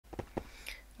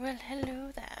Well,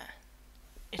 hello there.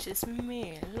 It is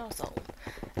me, Lozzle,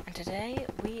 and today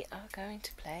we are going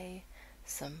to play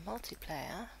some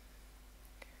multiplayer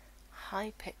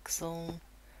Hypixel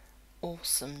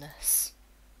awesomeness.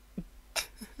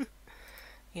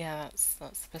 Yeah, that's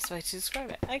the best way to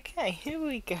describe it. Okay, here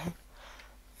we go.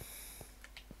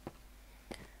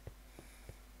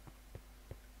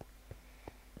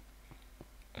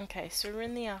 Okay, so we're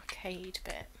in the arcade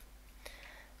bit.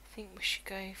 I think we should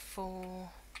go for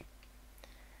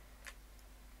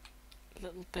a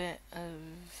little bit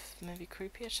of maybe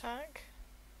creepy attack.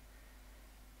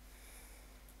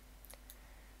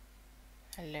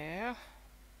 Hello.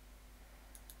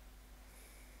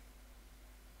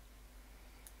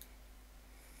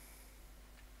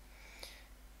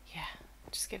 Yeah,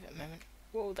 just give it a moment.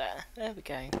 Whoa, there we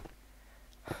go.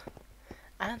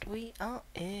 And we are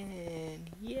in!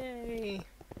 Yay!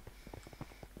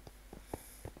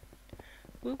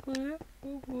 Whoop whoop,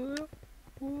 whoop whoop,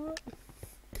 whoop.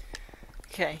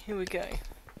 Okay, here we go.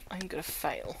 I'm gonna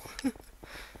fail.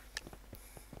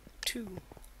 2,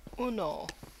 1.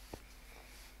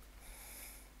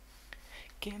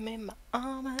 Give me my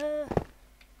armor!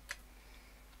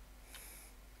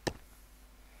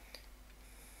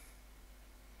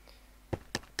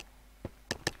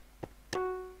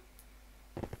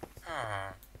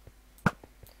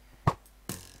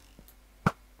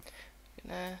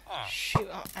 Gonna shoot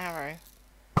our arrow.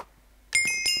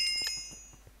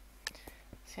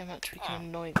 See how much we can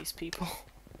annoy these people.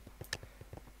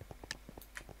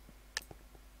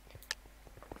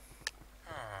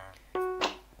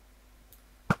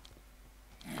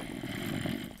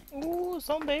 Ooh,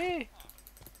 zombie!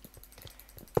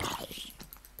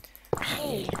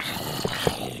 Oh.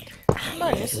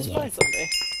 No, this is my zombie.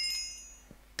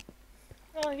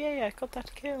 Oh yeah, I got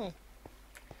that kill.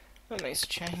 That makes a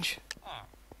change.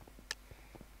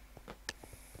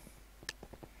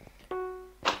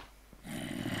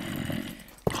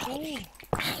 Ooh.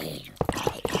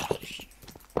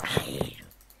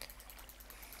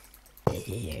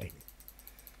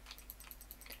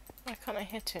 Why can't I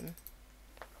hit him?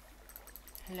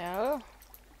 Hello?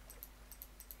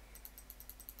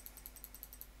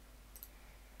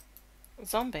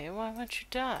 Zombie, why won't you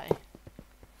die?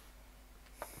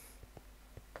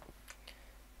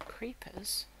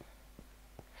 Creepers?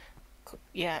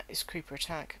 Yeah, it's creeper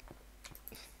attack.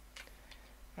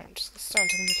 Right, I'm just gonna stand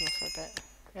in the middle for a bit.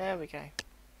 There we go.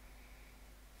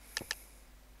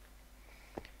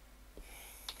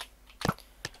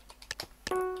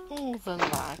 Oh, the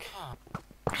lag.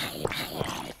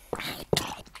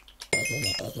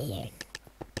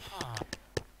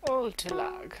 All to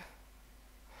lag.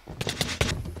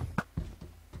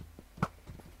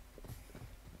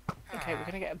 Okay, we're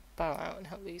gonna get a bow out and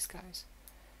help these guys.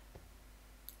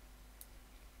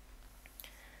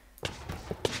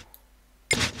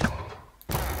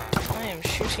 I am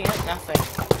shooting at nothing.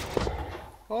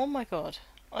 Oh my god,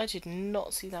 I did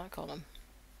not see that column.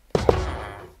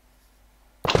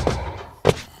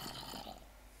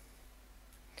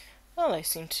 Well, they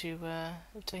seem to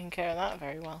have taken care of that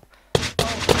very well.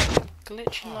 Oh,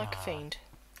 glitching like a fiend.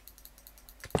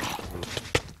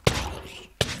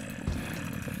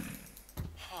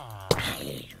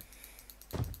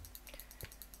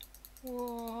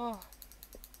 Whoa.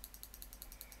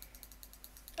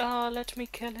 Oh, let me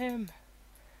kill him.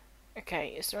 Okay,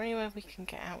 is there any way we can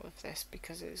get out of this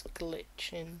because it's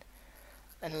glitching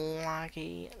and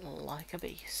laggy like a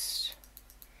beast?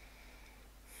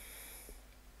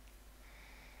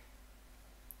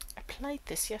 I played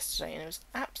this yesterday and it was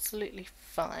absolutely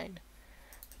fine.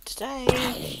 But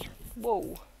today...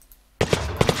 Whoa.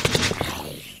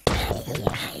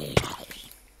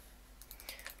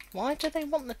 Why do they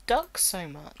want the ducks so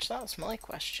much? That's my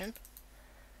question.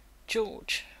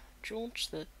 George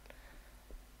the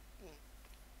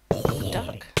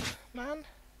duck man?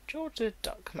 George the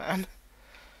duck man.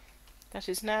 That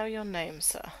is now your name,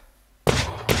 sir.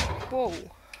 Whoa.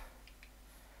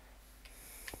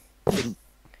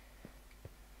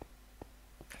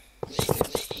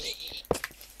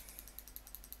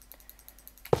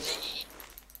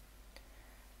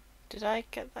 Did I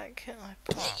get that kill? I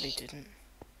probably didn't.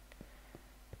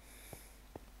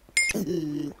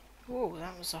 Whoa,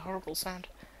 that was a horrible sound.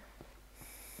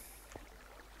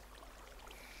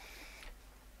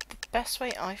 The best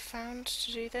way I found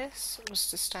to do this was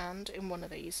to stand in one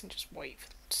of these and just wait for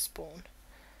them to spawn.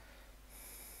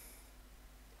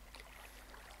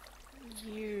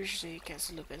 Usually it gets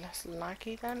a little bit less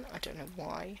laggy then, I don't know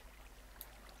why.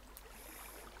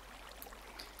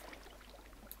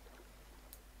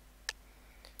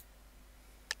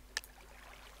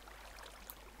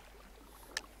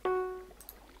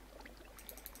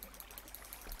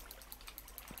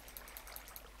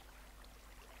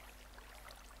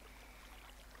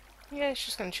 Yeah, it's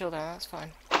just gonna chill there, that's fine.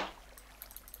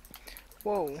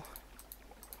 Whoa.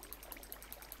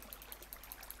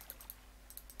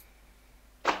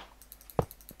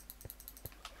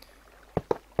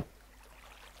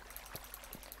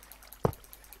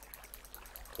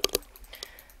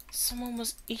 Someone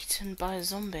was eaten by a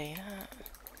zombie.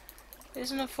 It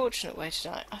is an unfortunate way to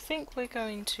die. I think we're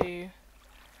going to...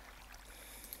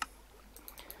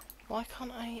 Why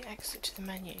can't I exit to the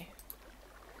menu?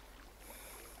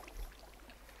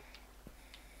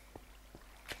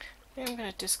 I think I'm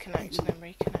going to disconnect and then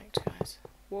reconnect, guys.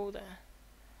 Whoa there.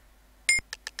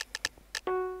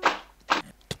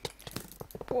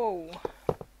 Whoa.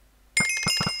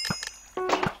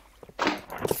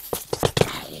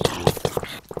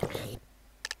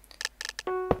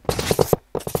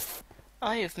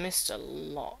 I have missed a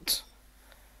lot.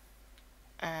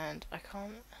 And I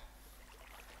can't...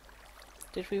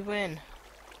 Did we win?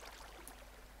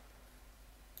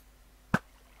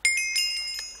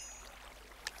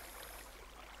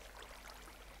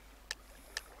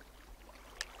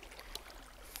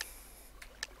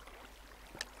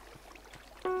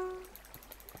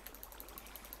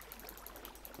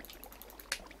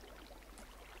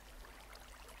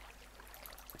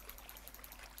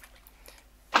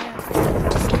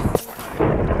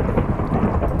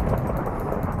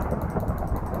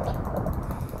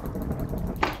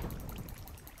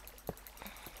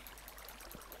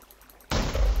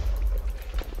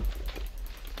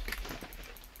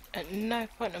 At no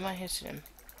point am I hitting him.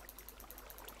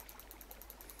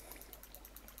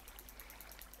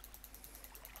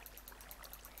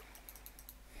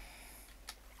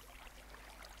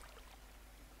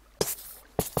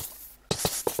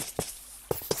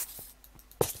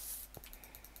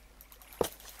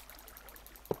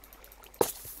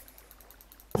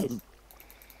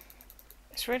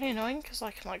 It's really annoying because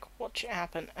I can like watch it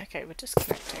happen. Okay, we're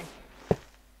disconnecting.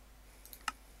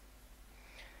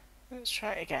 Let's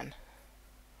try it again.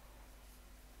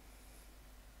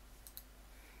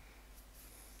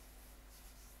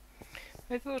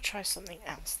 Maybe we'll try something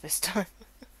else this time.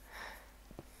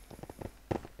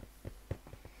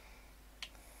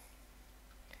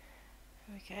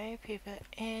 Okay, people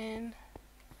in.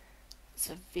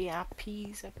 There's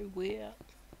VIPs everywhere.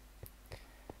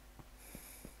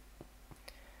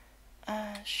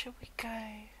 Should we go?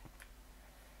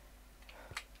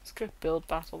 Let's go build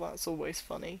battle, that's always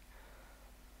funny.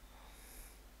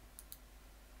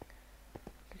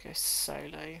 We go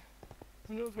solo.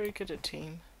 I'm not very good at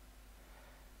team.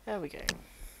 There we go.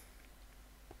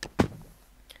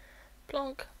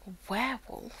 Blanc,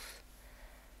 werewolf.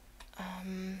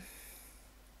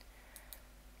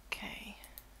 Okay.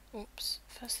 Oops.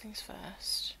 First things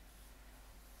first.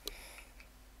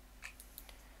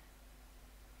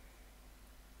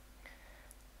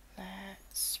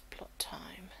 Let's plot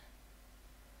time.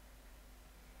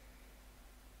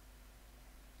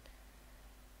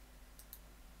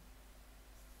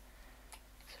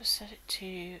 So set it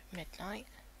to midnight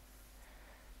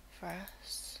for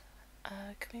us.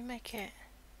 Can we make it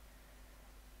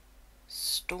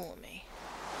stormy?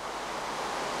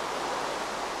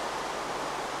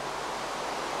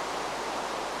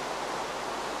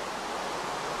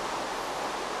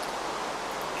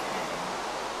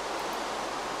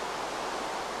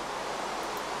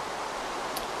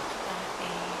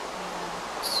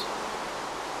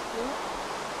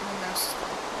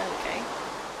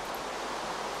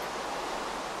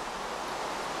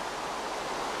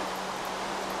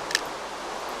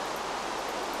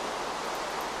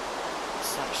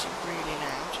 Really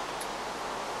loud.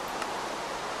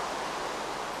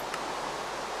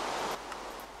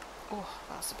 Oh,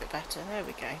 that's a bit better. There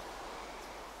we go.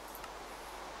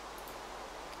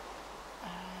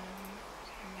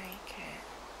 Can make it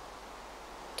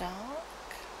dark.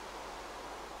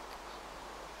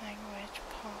 Language,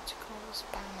 particles,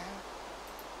 banner.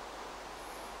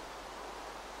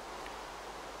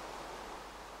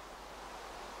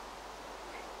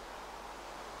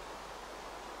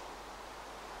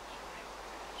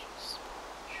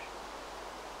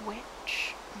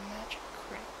 Witch, magic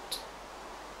crypt,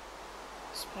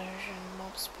 explosion,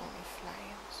 mob spawn of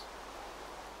flames,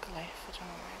 glyph,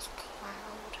 annoys,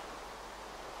 cloud,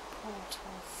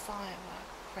 portal, firework,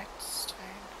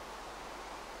 redstone,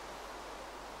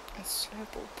 and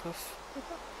snowball puff.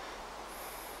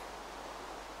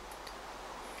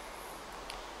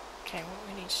 Okay, what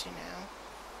we need to do now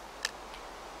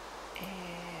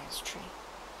is tree.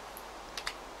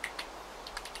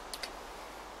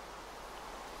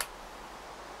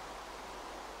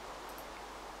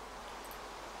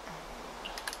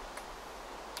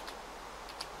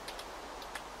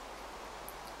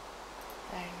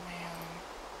 Bone meal.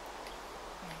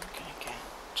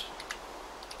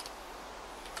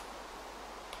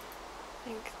 I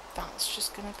think that's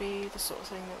just going to be the sort of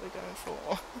thing that we're going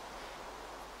for.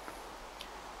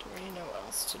 Don't really know what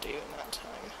else to do in that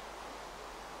time.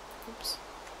 Oops.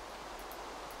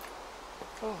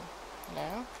 Oh,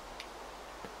 hello?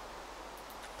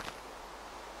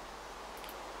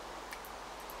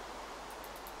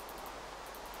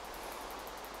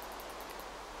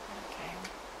 Okay.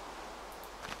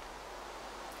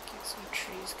 Get some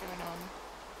trees going on.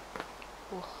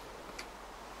 Ooh.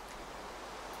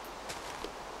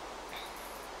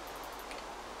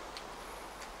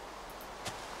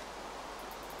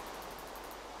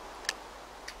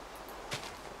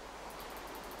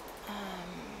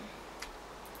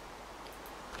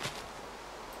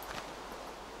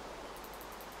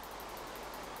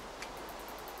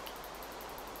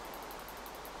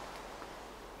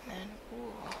 Then,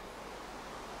 ooh.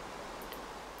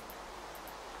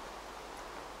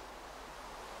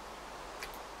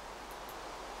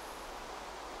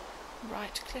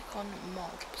 Right click on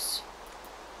mobs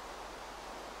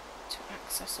to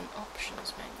access an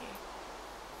options menu.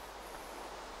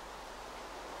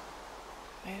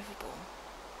 Movable.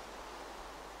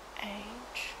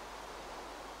 Age.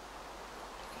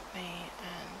 Look at me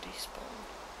and despawn.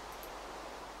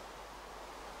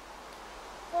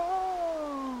 Oh.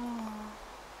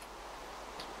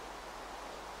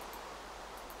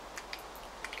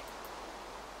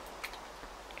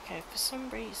 Okay, for some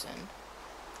reason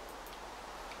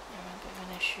I'm a bit of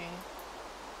an issue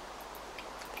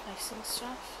placing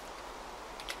stuff.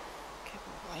 Okay,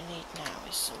 but what I need now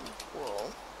is some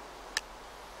wool.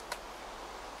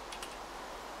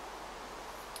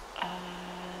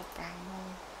 Brown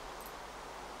wool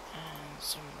and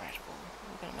some red wool.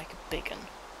 We're going to make a big one.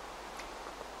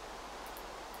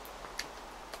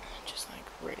 Just like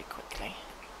really quickly.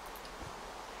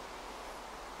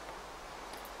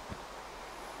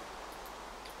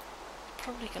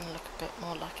 Probably going to look a bit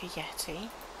more like a Yeti.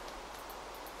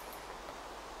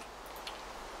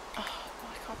 Oh,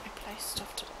 why can't we place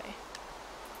stuff today?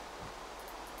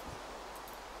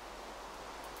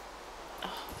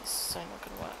 Oh, this is so not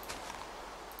going to work.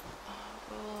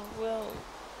 Oh, we'll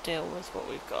deal with what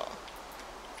we've got.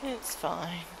 It's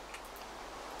fine.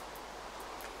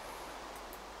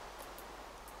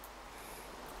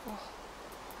 Oh,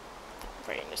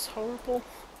 the rain is horrible.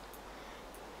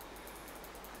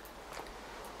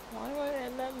 Why won't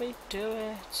it let me do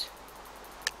it?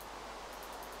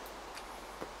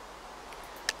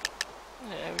 I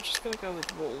don't know, we're just gonna go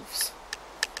with wolves.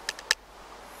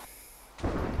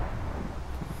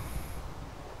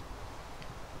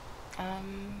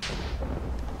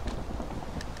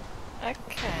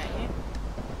 Okay.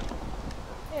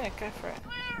 Yeah, go for it.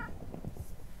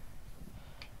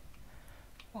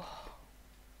 Whoa.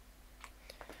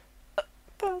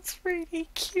 That's really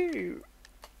cute.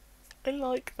 I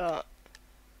like that.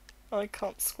 I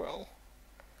can't scroll.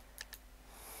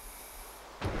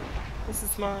 This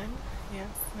is mine. Yes,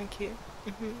 thank you.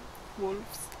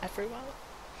 Wolves everywhere.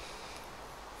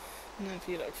 None of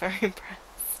you look very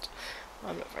impressed.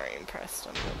 I'm not very impressed.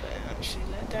 I'm a little bit actually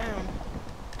let down.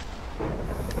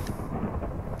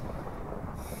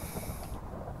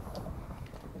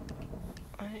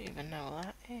 I don't even know what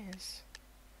that is.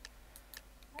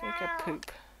 Go get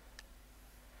poop.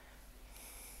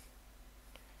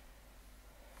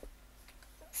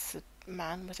 It's a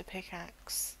man with a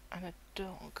pickaxe and a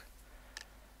dog.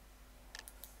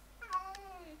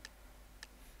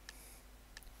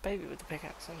 Baby with a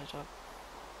pickaxe and a dog.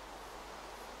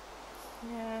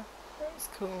 Yeah, that's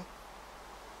cool.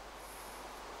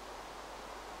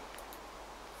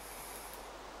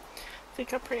 I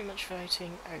think I'm pretty much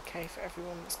voting okay for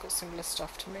everyone that's got similar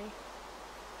stuff to me.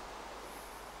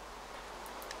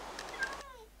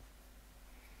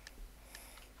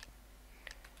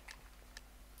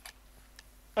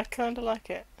 I kinda like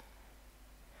it.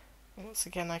 Once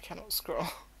again, I cannot scroll.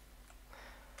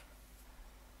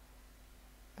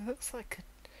 It looks like a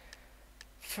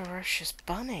ferocious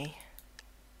bunny.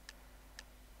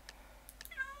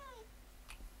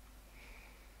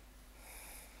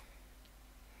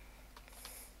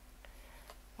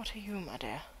 What are you, my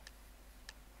dear?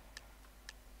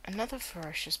 Another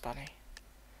ferocious bunny.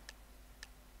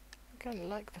 I kinda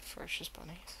like the ferocious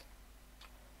bunnies.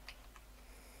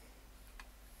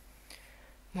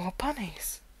 More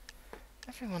bunnies!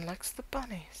 Everyone likes the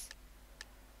bunnies.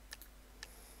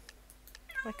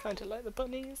 I kinda like the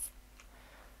bunnies.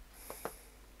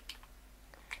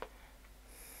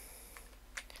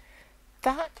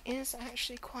 That is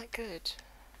actually quite good.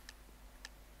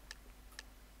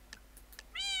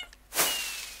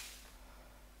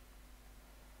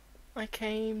 I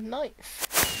came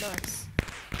ninth. Nice.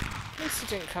 At least I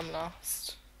didn't come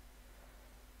last.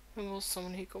 There was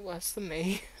someone who got worse than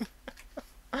me.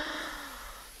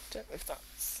 Don't know if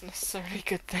that's necessarily a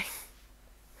good thing.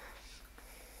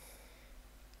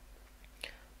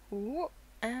 Ooh,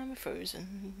 I'm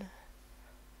frozen.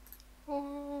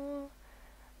 Oh.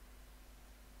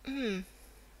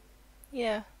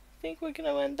 Yeah, I think we're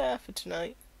gonna end there for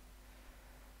tonight.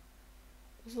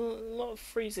 There's a lot of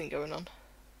freezing going on.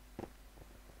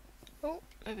 Oh,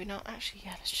 maybe not. Actually,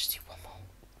 yeah, let's just do one more.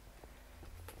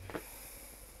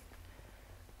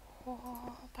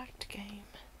 Oh, back to game.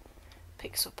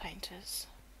 Pixel painters.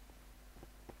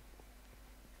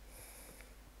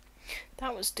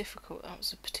 That was difficult. That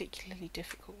was a particularly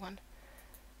difficult one.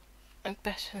 I'm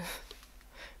better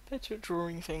at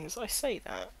drawing things. I say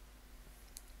that.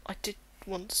 I did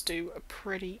once do a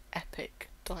pretty epic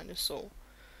dinosaur.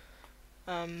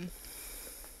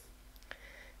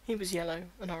 He was yellow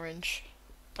and orange.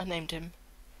 I named him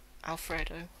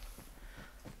Alfredo.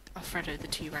 Alfredo the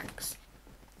T-Rex.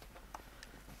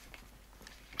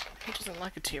 Who doesn't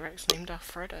like a T-Rex named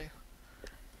Alfredo?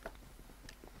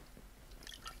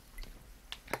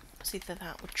 It's either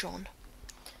that or John.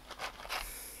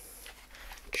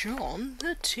 John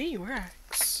the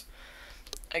T-Rex.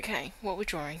 Okay, what are we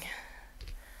drawing?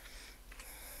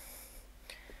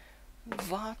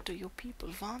 What do your people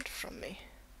want from me?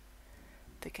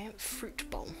 The game Fruit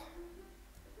Bowl.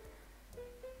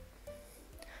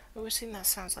 I always think that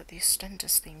sounds like the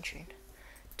EastEnders theme tune.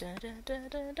 Da da da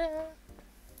da da.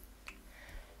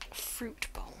 Fruit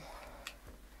Bowl.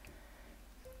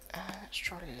 Let's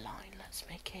draw a line. Let's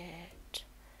make it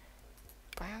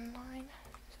brown line.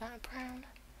 Is that a brown?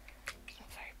 It's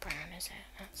not very brown, is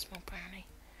it? That's more browny.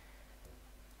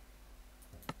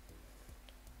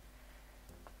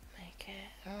 Make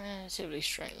it a relatively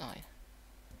straight line.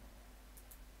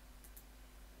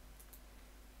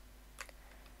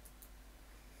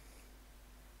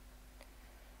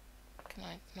 Can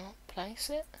I not place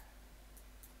it?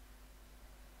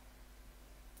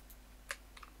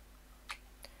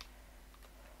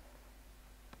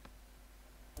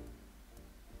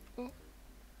 Ooh.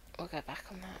 We'll go back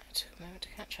on that. It took a moment to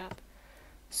catch up.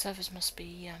 Servers must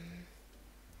be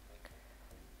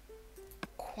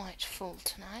quite full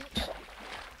tonight.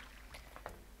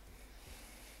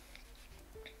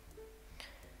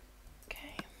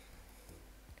 Okay.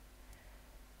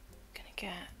 Gonna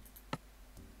get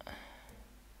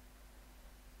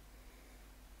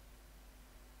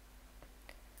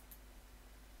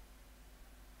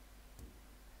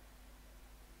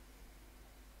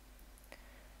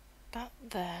about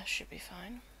there should be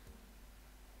fine.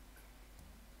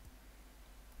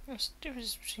 What's the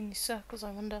difference between these circles,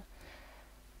 I wonder?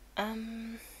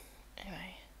 Anyway.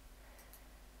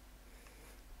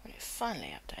 When it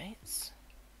finally updates.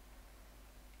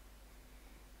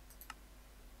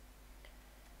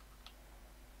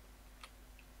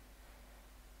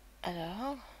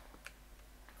 Hello?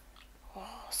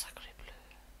 Oh, sacre bleu.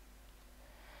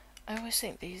 I always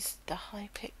think the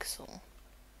Hypixel.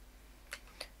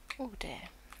 Oh dear,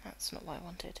 that's not what I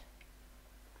wanted.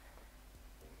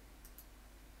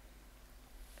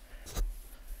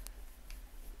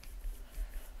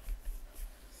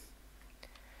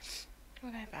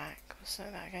 We'll go back, we'll say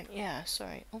that again. Yeah,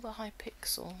 sorry, all the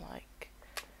Hypixel, like,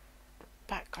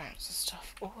 backgrounds and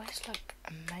stuff always look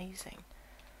amazing.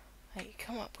 Like, you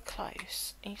come up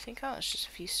close, and you think, oh, it's just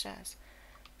a few stairs.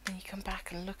 Then you come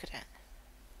back and look at it.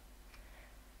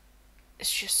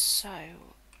 It's just so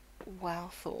well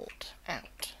thought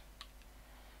out.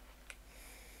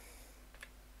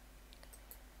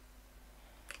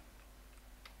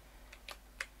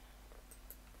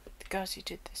 The guys who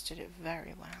did this did it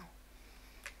very well.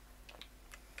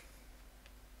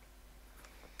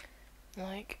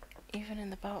 Like, even in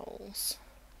the bowls,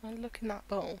 like, look in that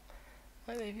bowl,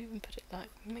 like they've even put it like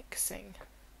mixing.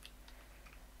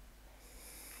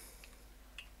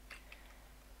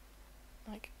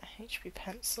 Like a HB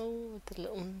pencil with the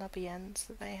little nubby ends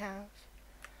that they have.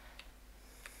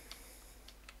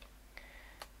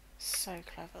 So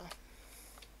clever.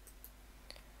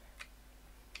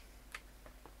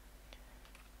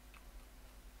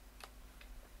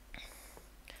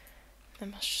 There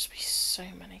must just be so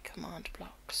many command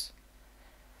blocks.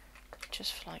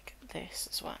 Just for like this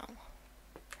as well.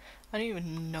 I don't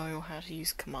even know how to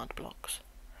use command blocks.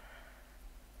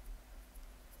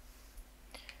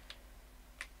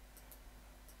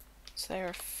 So they're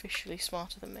officially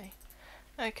smarter than me.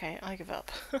 Okay, I give up.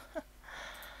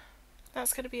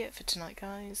 That's going to be it for tonight,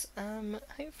 guys.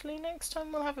 Hopefully next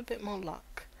time we'll have a bit more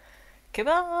luck.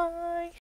 Goodbye!